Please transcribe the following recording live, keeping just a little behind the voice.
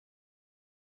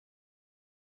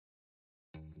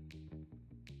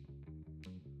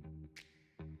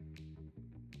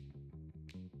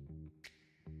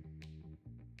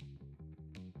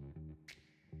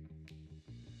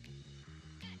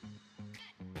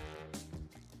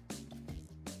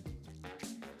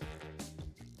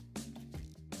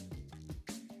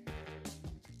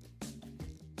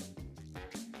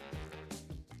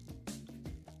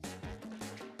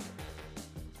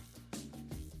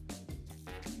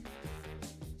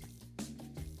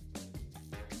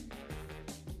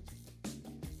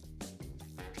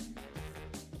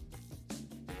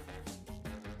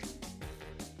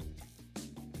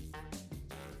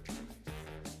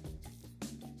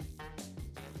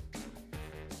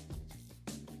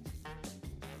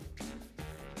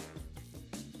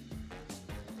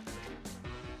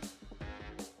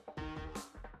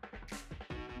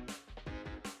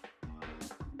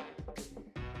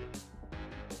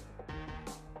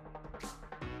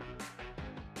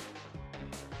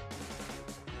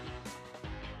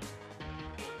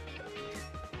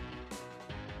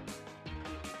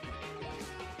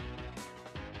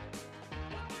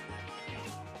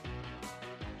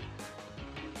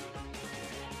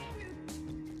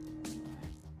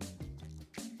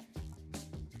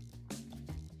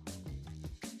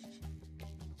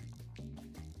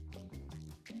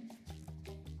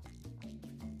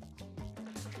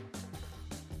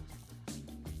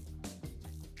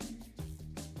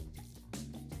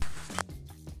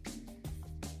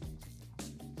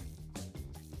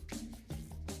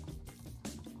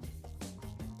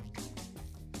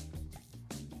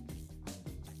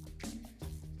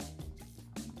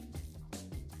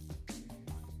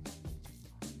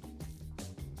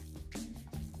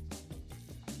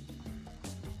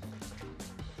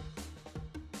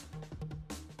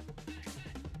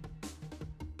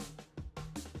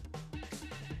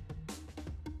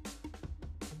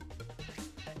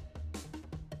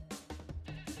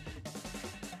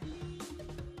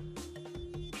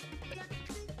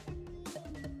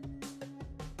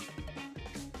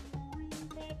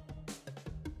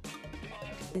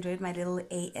Enjoyed my little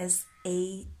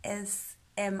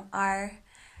ASMR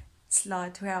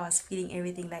slot where I was feeling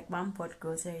everything. Like, mom bought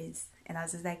groceries and I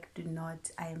was just like, do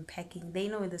not, I am packing. They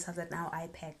know in this house that now I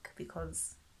pack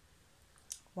because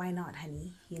why not,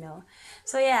 honey, you know?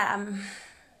 So yeah, I'm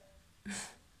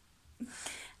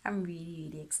really,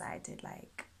 really excited.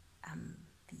 Like, I'm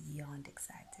beyond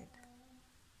excited.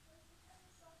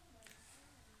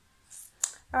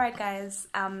 Alright guys,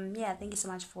 yeah, thank you so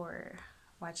much for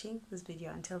watching this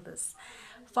video until this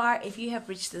far. If you have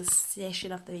reached this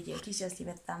section of the video, please just leave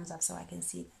a thumbs up so I can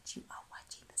see that you are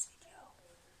watching this video.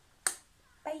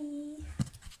 Bye.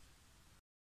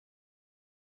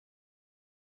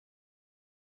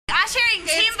 Ushering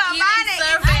team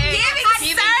Babhekwa. I'm giving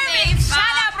service.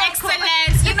 Shut up,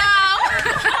 excellence. You know.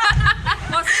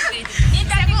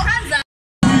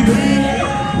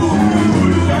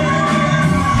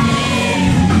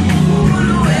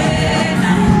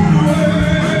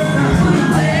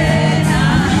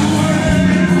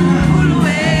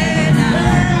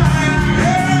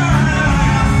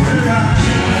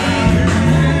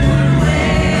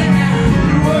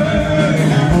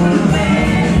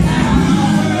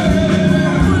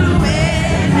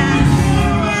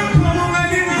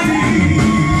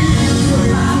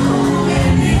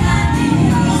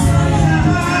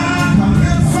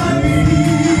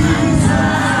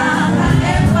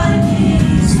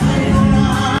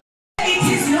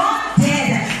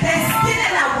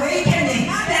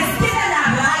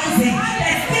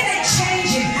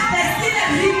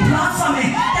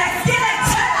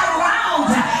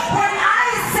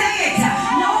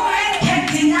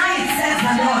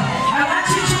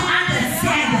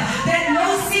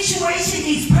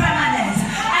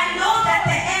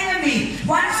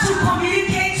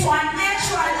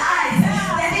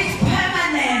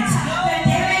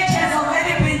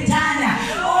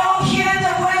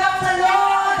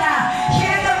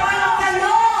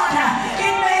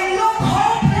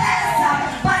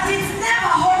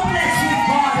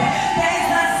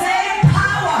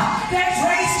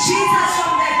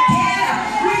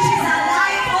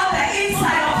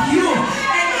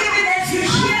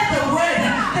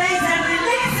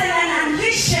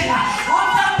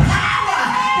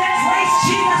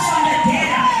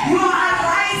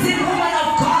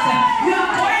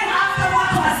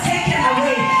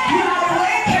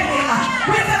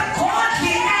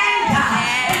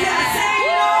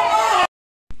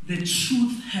 The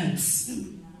truth hurts.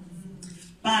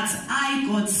 But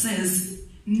God says,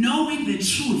 knowing the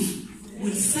truth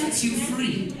will set you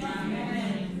free.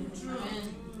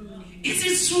 It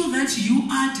is true that you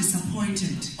are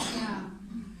disappointed.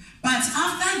 But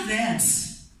after that,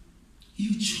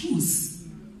 you choose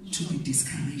to be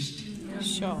discouraged.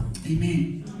 Sure.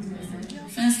 Amen.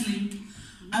 Firstly,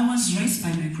 I was raised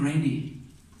by my granny.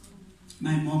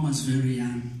 My mom was very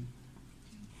young.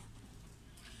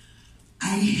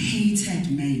 I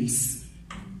hated males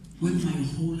with my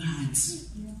whole heart.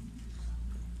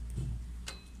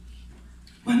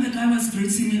 When the guy was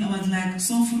greeting me, I was like,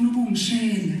 so I'm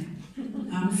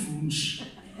funch.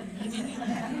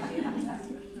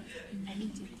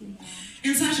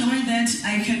 In such a way that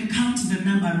I can count the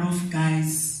number of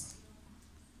guys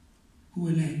who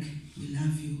were like, we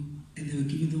love you, and they were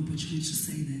given the opportunity to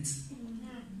say that.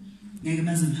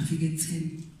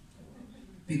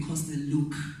 Because the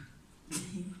look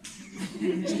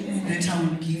that I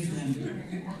would give them.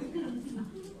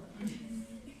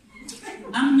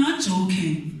 I'm not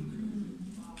joking.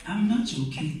 I'm not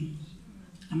joking.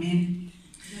 I mean,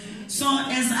 so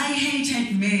as I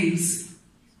hated males,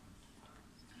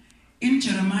 in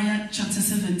Jeremiah chapter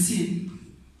 17,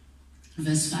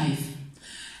 verse 5,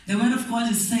 the word of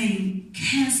God is saying,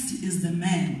 cursed is the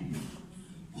man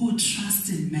who trusts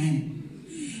in man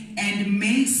and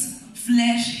makes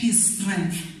flesh his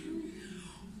strength,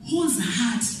 whose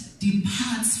heart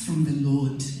departs from the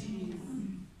Lord.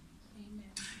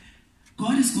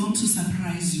 God is going to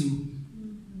surprise you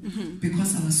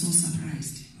because I was so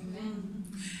surprised.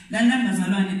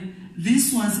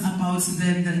 This was about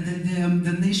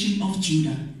the nation of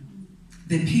Judah,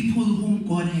 the people whom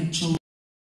God had chosen.